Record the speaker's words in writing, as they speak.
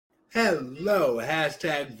Hello,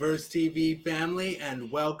 hashtag Verse TV family, and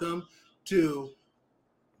welcome to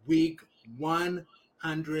week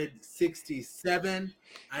 167.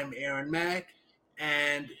 I'm Aaron Mack,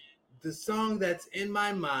 and the song that's in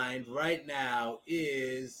my mind right now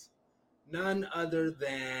is none other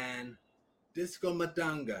than Disco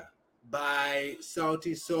Matanga by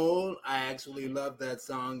Salty Soul. I actually love that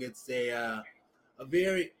song. It's a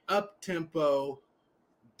very up tempo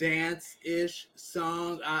dance-ish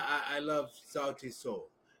song. I love Salty Soul.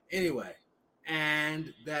 Anyway,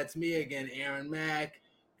 and that's me again, Aaron Mack.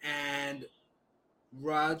 And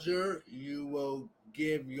Roger, you will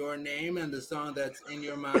give your name and the song that's in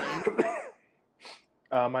your mind.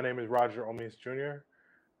 My name is Roger Omis Jr.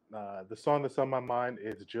 The song that's on my mind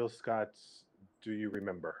is Jill Scott's "Do You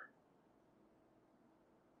Remember."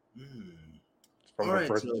 It's All right,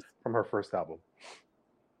 so from her first album.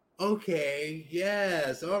 okay,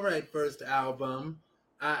 yes, all right, first album.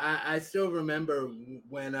 I still remember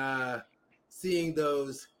when seeing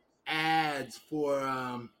those ads for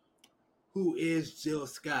who is Jill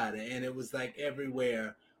Scott, and it was like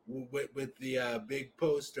everywhere with the big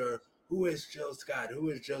poster. Who is Jill Scott? Who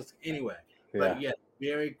is Jill? Anyway, but Yeah. yeah,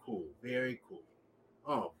 very cool, very cool.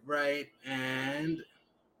 All right, and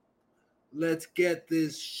let's get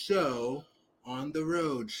this show on the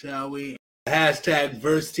road, shall we? Hashtag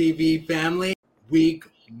Verse TV family, week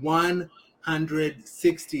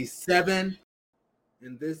 167,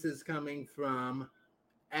 and this is coming from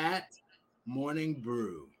at Morning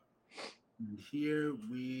Brew. And here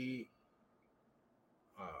we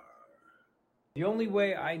are. The only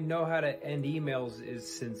way I know how to end emails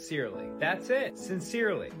is sincerely. That's it.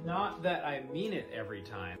 Sincerely. Not that I mean it every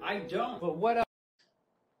time. I don't. But what else?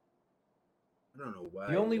 I don't know why.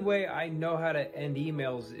 The only way I know how to end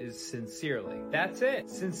emails is sincerely. That's it.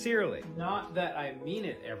 Sincerely. Not that I mean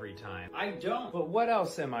it every time. I don't. But what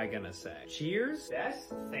else am I gonna say? Cheers?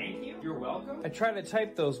 Best? Thank you? You're welcome? I try to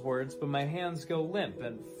type those words, but my hands go limp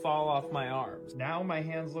and fall off my arms. Now my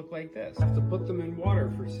hands look like this. I have to put them in water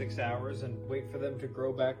for 6 hours and wait for them to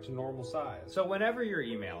grow back to normal size. So whenever you're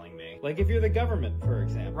emailing me, like if you're the government, for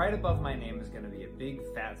example, right above my name is gonna be a big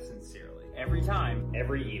fat sincerely. Every time,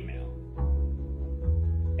 every email.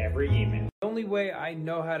 Every email. The only way I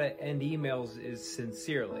know how to end emails is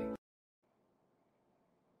sincerely.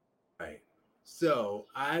 Right. So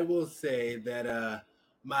I will say that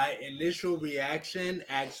my initial reaction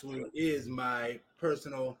actually is my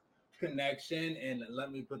personal connection, and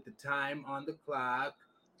let me put the time on the clock.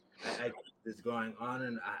 I keep this going on,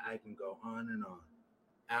 and I can go on and on,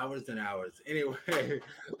 hours and hours. Anyway,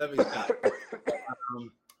 let me stop.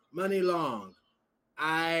 Money Long.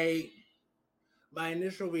 I My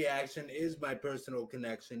initial reaction is my personal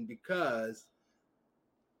connection because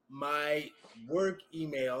my work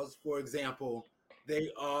emails, for example,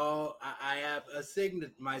 I have a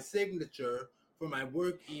signature. My signature for my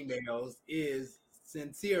work emails is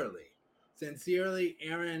sincerely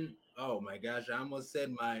Aaron. Oh my gosh, I almost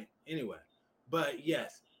said my anyway, but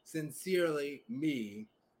yes, sincerely me,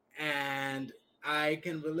 and I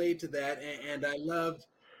can relate to that, and I loved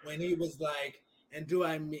when he was like, and do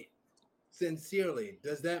I mean sincerely?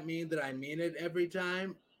 Does that mean that I mean it every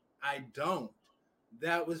time? I don't.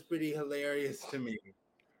 That was pretty hilarious to me.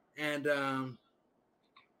 And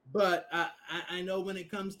but I know when it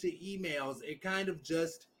comes to emails, it kind of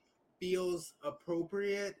just feels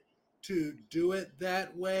appropriate to do it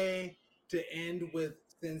that way, to end with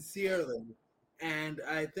sincerely. And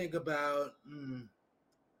I think about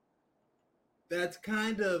that's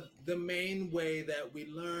kind of the main way that we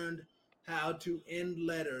learned how to end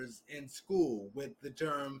letters in school with the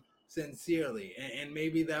term sincerely. And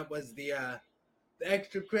maybe that was the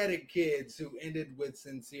extra credit kids who ended with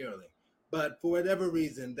sincerely. But for whatever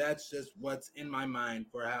reason, that's just what's in my mind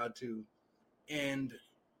for how to end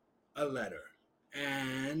a letter.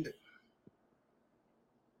 And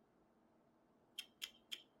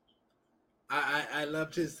I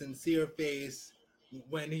loved his sincere face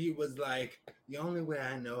when he was like, the only way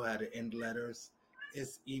I know how to end letters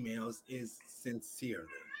is emails is sincerely.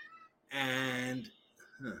 And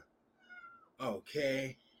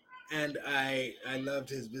okay. And I loved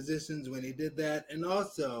his positions when he did that. And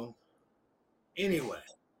also, anyway,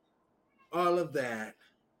 all of that.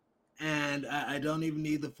 And I don't even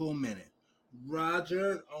need the full minute.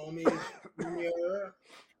 Roger Omi Jr.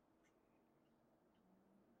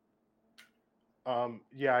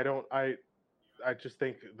 Yeah, I don't. I just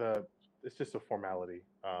think it's just a formality.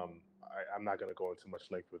 I'm not going to go into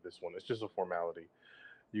much length with this one. It's just a formality.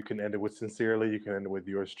 You can end it with sincerely. You can end it with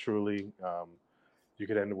yours truly. You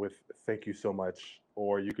could end it with thank you so much,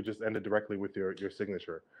 or you could just end it directly with your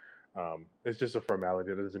signature. It's just a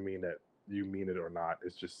formality. It doesn't mean that you mean it or not.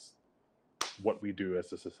 It's just what we do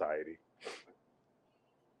as a society.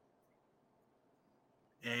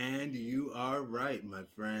 And you are right, my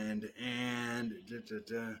friend. And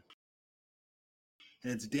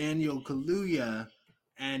it's Daniel Kaluuya,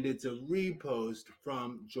 and it's a repost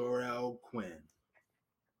from Jor-El Quinn.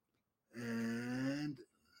 And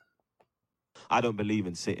I don't believe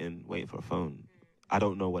in sitting waiting for a phone. I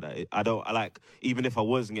don't know what I don't I like. Even if I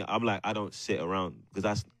wasn't, I'm like I don't sit around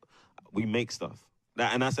because we make stuff.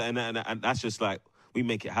 And that's just like we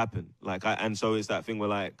make it happen. And so it's that thing where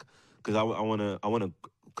like because I wanna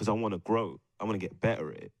grow. I want to get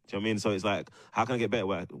better at it. Do you know what I mean? So it's like, how can I get better?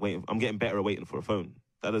 Waiting, I'm getting better at waiting for a phone.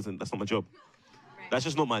 That's not my job. That's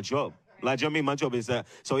just not my job. Like, do you know what I mean? My job is that.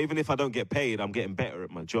 So even if I don't get paid, I'm getting better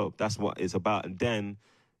at my job. That's what it's about. And then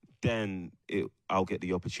I'll get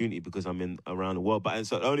the opportunity because I'm in around the world. But and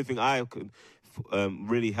so the only thing I could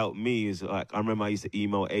really help me is like I remember I used to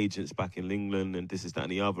email agents back in England and this is that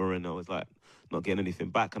and the other, and I was like not getting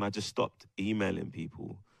anything back, and I just stopped emailing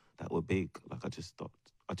people that were big. Like I just stopped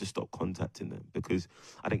contacting them because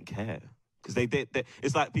I didn't care. Because they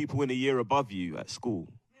it's like people in a year above you at school.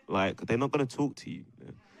 Like they're not gonna talk to you.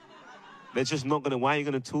 They're just not gonna. Why are you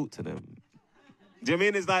gonna talk to them? Do you know what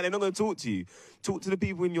I mean? It's like they're not going to talk to you. Talk to the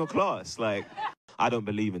people in your class. Like, I don't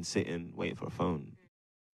believe in sitting waiting for a phone.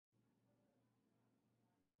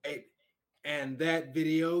 And that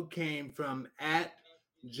video came from at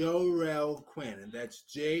Jor-El Quinn, and that's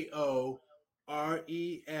JORELQUINN.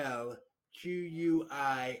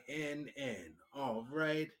 All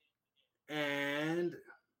right, and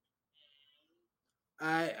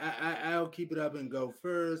I'll keep it up and go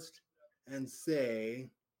first and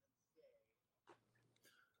say.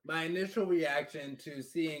 My initial reaction to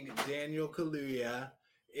seeing Daniel Kaluuya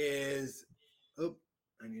is,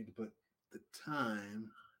 I need to put the time.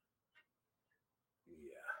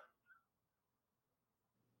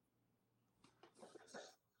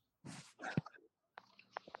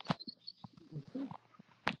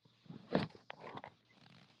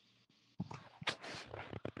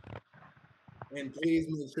 And please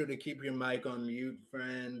make sure to keep your mic on mute,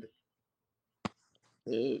 friend.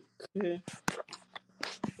 Okay.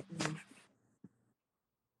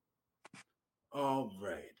 All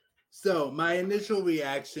right. So my initial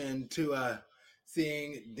reaction to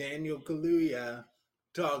seeing Daniel Kaluuya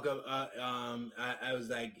talk, I was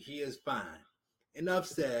like, he is fine. Enough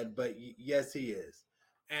said, but yes, he is.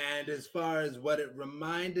 And as far as what it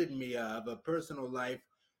reminded me of, a personal life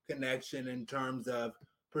connection in terms of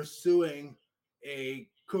pursuing a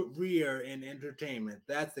career in entertainment,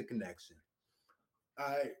 that's the connection.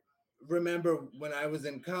 I remember when I was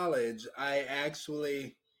in college, I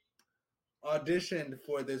actually auditioned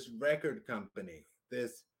for this record company,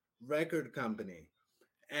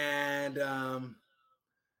 and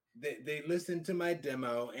they listened to my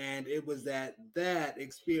demo, and it was at that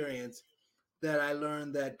experience that I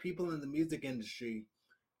learned that people in the music industry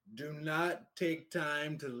do not take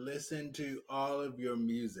time to listen to all of your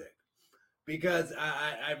music, because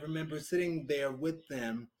I remember sitting there with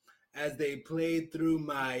them as they played through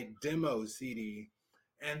my demo CD,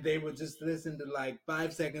 and they would just listen to like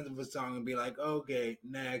 5 seconds of a song and be like, okay,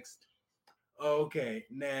 next, okay,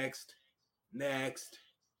 next,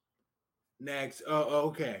 oh,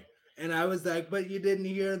 okay. And I was like, but you didn't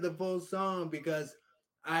hear the full song because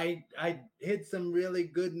I hit some really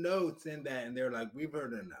good notes in that. And they're like, we've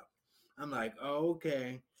heard enough. I'm like, oh,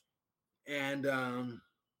 okay. And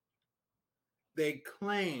they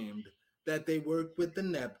claimed that they worked with the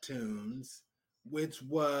Neptunes, which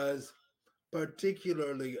was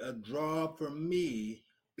particularly a draw for me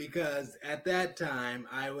because at that time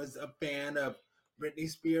I was a fan of Britney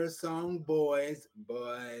Spears' song Boys.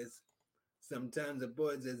 Sometimes a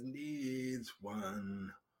boy just needs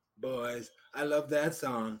one. Boys. I love that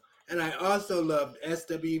song. And I also loved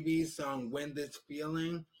SWV's song When This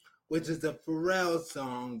Feeling, which is a Pharrell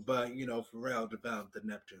song, but Pharrell developed the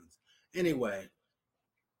Neptunes. Anyway,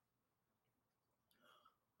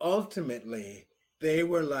 ultimately, they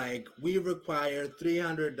were like, we require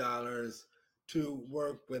 $300 to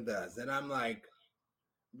work with us. And I'm like,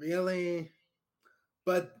 really?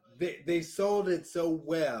 But they sold it so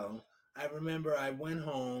well. I remember I went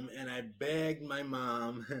home and I begged my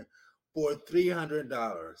mom for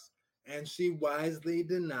 $300, and she wisely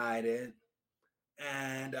denied it.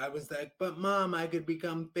 And I was like, but mom, I could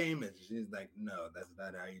become famous. She's like, no, that's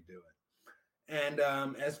not how you do it. And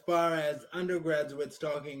as far as undergraduates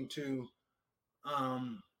talking to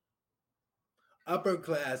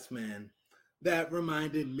upperclassmen, that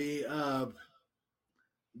reminded me of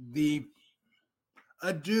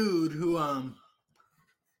a dude who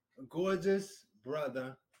gorgeous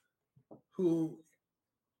brother who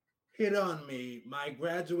hit on me my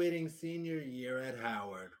graduating senior year at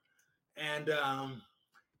Howard. And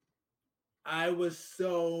I was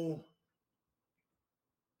so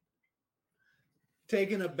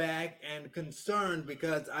taken aback and concerned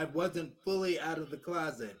because I wasn't fully out of the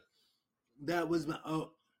closet. That was my,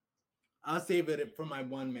 oh, I'll save it for my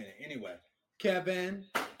 1 minute. Anyway, Kevin.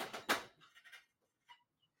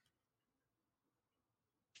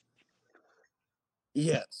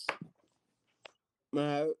 Yes.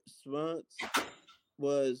 My response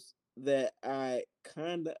was that I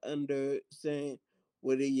kind of understand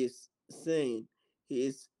what he is saying.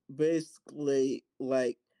 He's basically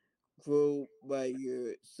like grow by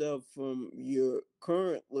yourself from your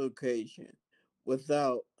current location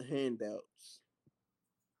without handouts.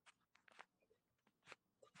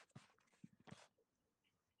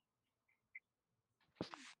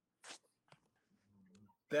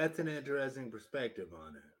 That's an interesting perspective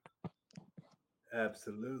on it.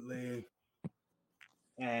 Absolutely.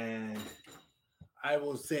 And I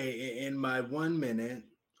will say in my 1 minute,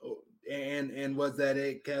 and was that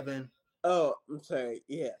it, Kevin? Oh, I'm sorry.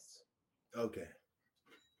 Yes. Okay.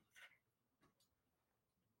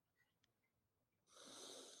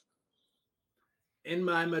 In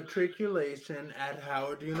my matriculation at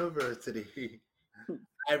Howard University,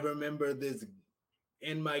 I remember this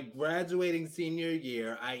in my graduating senior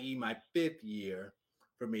year, i.e., my 5th year.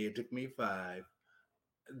 For me, it took me 5.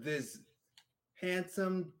 This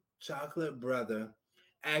handsome chocolate brother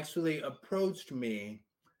actually approached me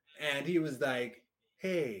and he was like,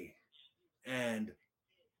 "Hey, and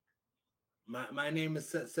my name is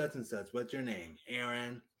such and such. What's your name?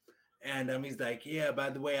 Aaron." And he's like, "Yeah, by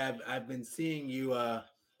the way, I've been seeing you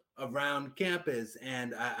around campus,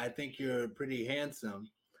 and I think you're pretty handsome,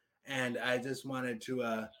 and I just wanted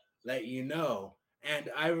to let you know."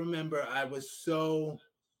 And I remember I was so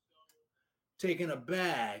taken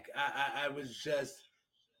aback. I was just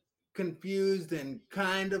confused and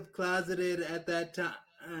kind of closeted at that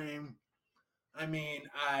time. I mean,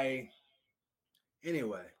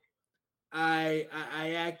 anyway. I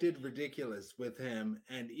acted ridiculous with him,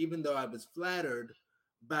 and even though I was flattered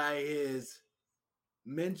by his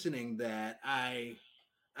mentioning that, I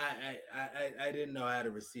didn't know how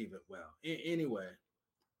to receive it well. Anyway,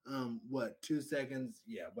 what 2 seconds?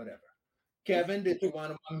 Yeah, whatever. Kevin, did you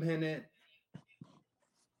want a 1 minute?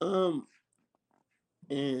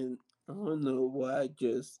 And I don't know why I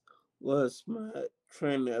just lost my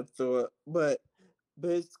train of thought, but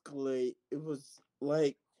basically it was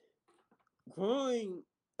like growing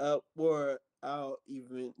up, or I'll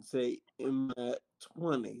even say in my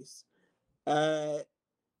 20s, I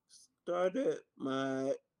started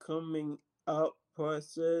my coming out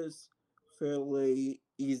process fairly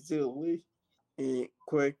easily and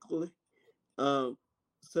quickly.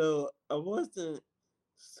 So I wasn't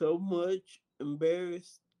so much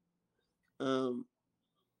embarrassed. Um,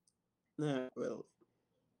 Not really,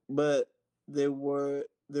 but there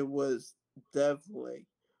was definitely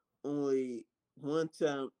only one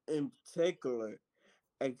time in particular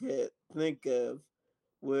I could think of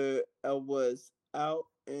where I was out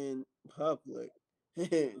in public.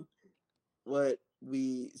 What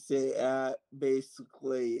we say, I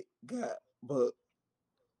basically got booked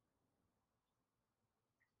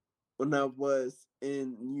when I was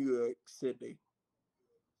in New York City.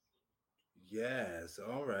 Yes,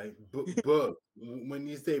 all right. Booked. When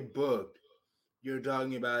you say booked, you're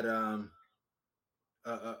talking about a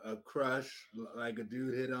crush, like a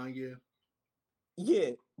dude hit on you. Yeah,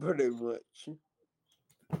 pretty much.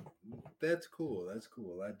 That's cool. That's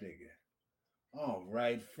cool. I dig it. All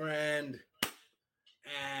right, friend.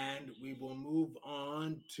 And we will move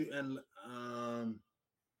on to and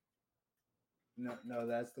no,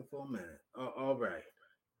 that's the full minute. Oh, all right.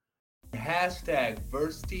 Hashtag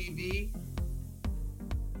Verse TV.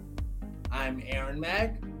 I'm Aaron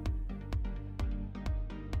Mack.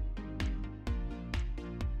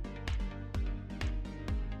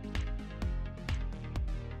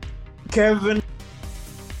 Kevin.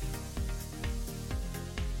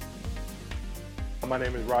 My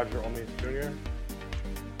name is Roger Omis Jr.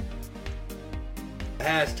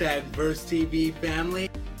 Hashtag Verse TV family.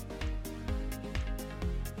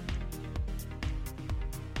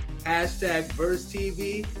 Hashtag Verse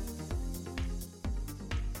TV.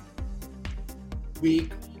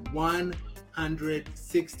 Week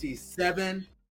 167.